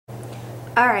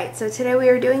Alright, so today we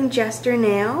are doing Jester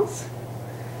nails,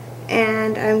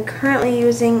 and I'm currently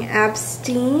using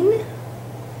Absteen.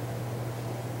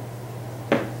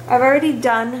 I've already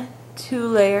done 2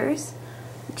 layers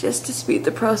just to speed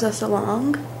the process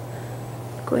along.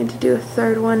 I'm going to do a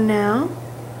 3rd one now.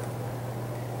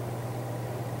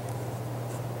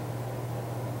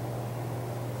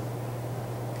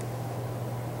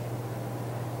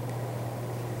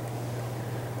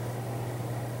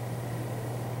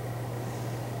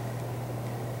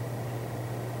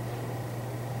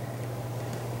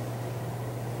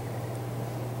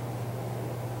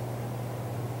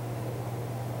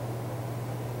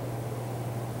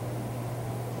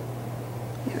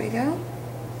 There we go.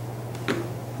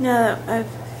 Now that I've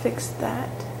fixed that.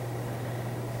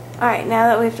 Alright, now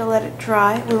that we have to let it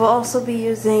dry, we will also be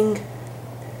using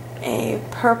a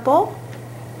purple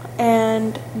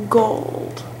and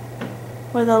gold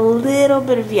with a little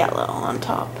bit of yellow on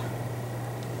top.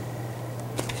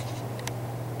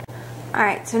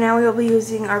 Alright, so now we will be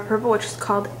using our purple, which is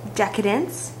called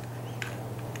Decadence.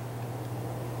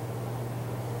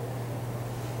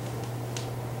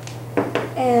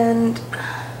 And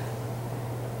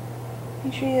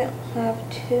make sure you don't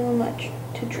have too much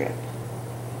to drip.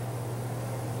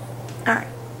 Alright,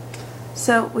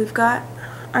 so we've got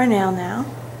our nail now,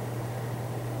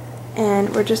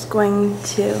 and we're just going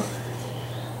to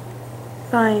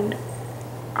find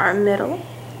our middle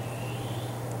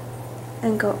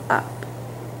and go up,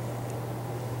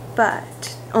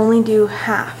 but only do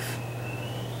half.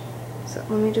 So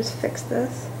let me just fix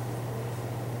this.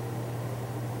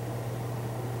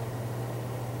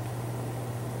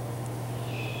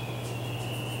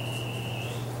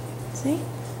 See?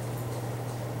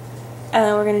 And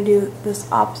then we're going to do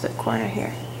this opposite corner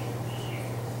here.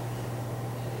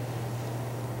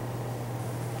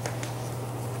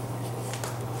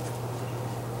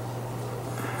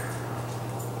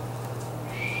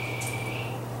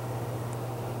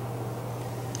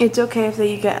 It's okay if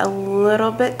you get a little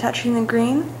bit touching the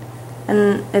green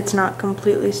and it's not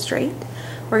completely straight.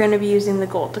 We're going to be using the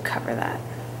gold to cover that.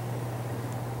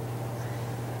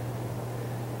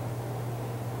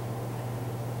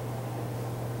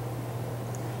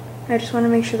 I just want to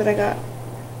make sure that I got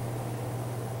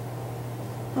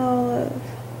all of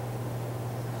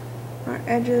our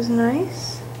edges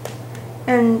nice.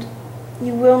 And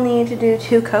you will need to do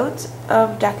 2 coats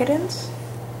of Decadence.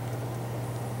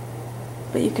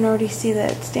 But you can already see that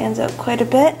it stands out quite a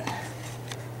bit.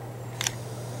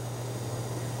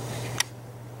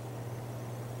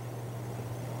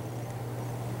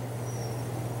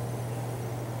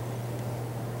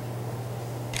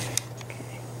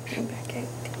 Okay, go back out.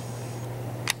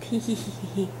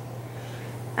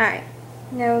 Alright,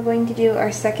 now we're going to do our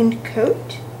 2nd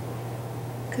coat,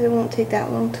 because it won't take that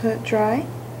long to dry.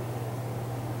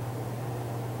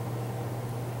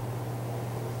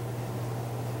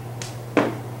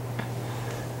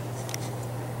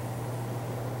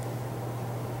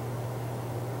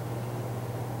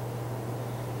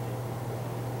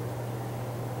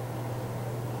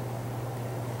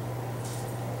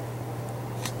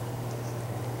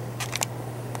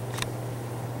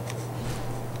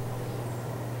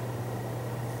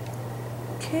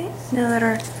 Okay, now that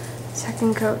our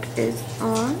 2nd coat is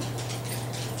on,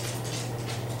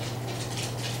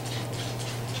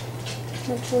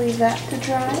 let's leave that to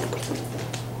dry.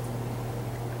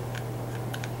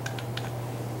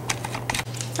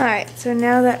 Alright, so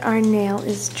now that our nail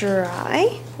is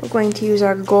dry, we're going to use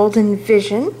our Golden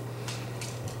Vision.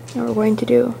 And we're going to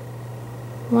do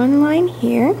 1 line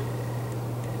here,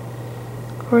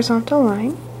 horizontal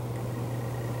line.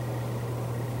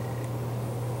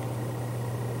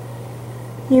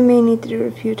 You may need to do it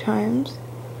a few times.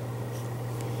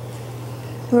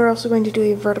 We're also going to do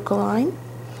a vertical line.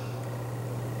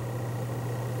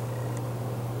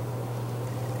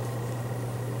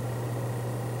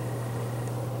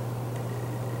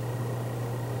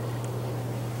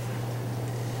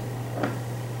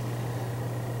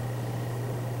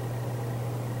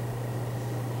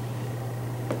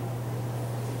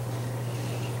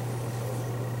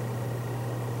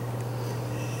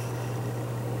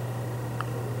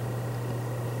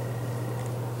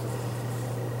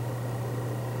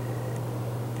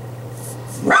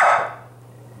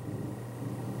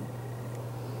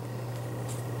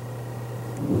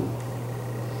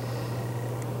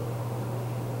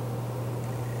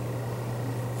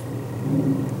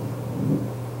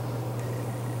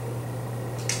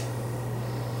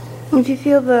 If you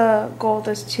feel the gold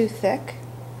is too thick,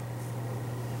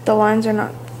 the lines are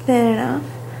not thin enough,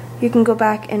 you can go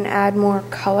back and add more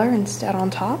color instead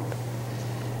on top.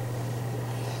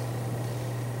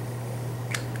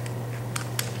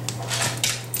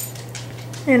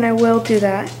 And I will do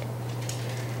that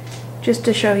just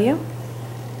to show you.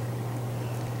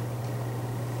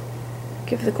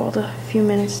 Give the gold a few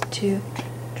minutes to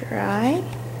dry.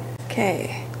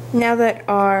 Okay, now that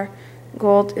our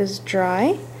gold is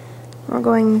dry, we're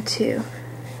going to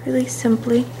really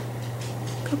simply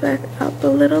go back up a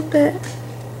little bit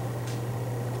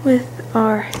with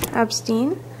our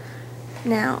Absteen.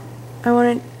 Now, I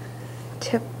want to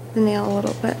tip the nail a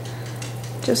little bit,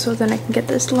 just so then I can get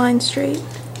this line straight.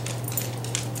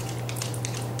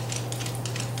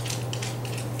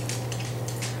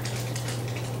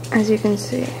 As you can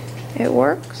see, it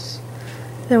works.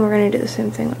 Then we're going to do the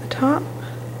same thing with the top.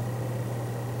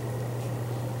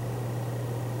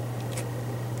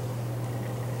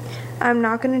 I'm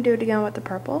not going to do it again with the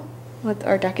purple, with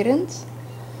our Decadence.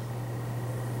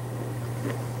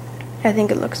 I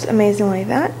think it looks amazing like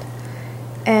that.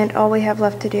 And all we have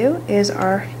left to do is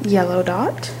our yellow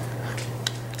dot.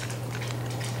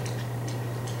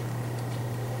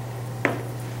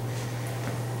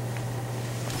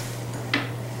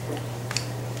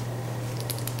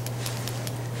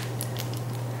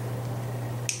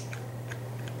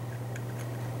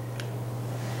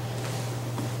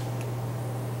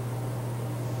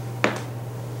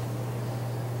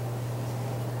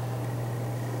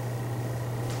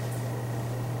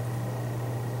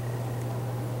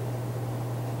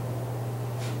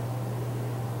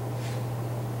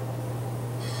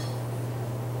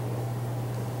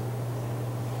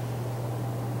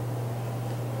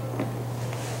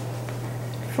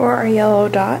 For our yellow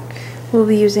dot, we'll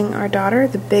be using our daughter,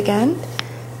 the big end,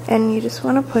 and you just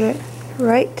want to put it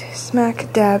right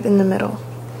smack dab in the middle.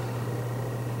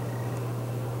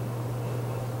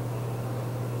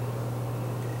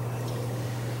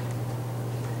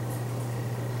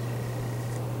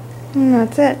 And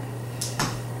that's it.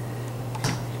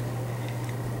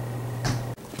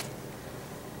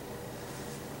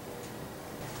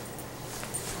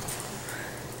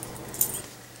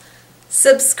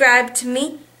 Subscribe to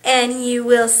me and you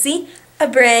will see a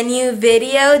brand new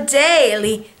video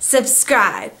daily.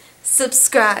 Subscribe,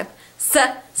 subscribe,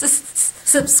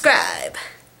 subscribe.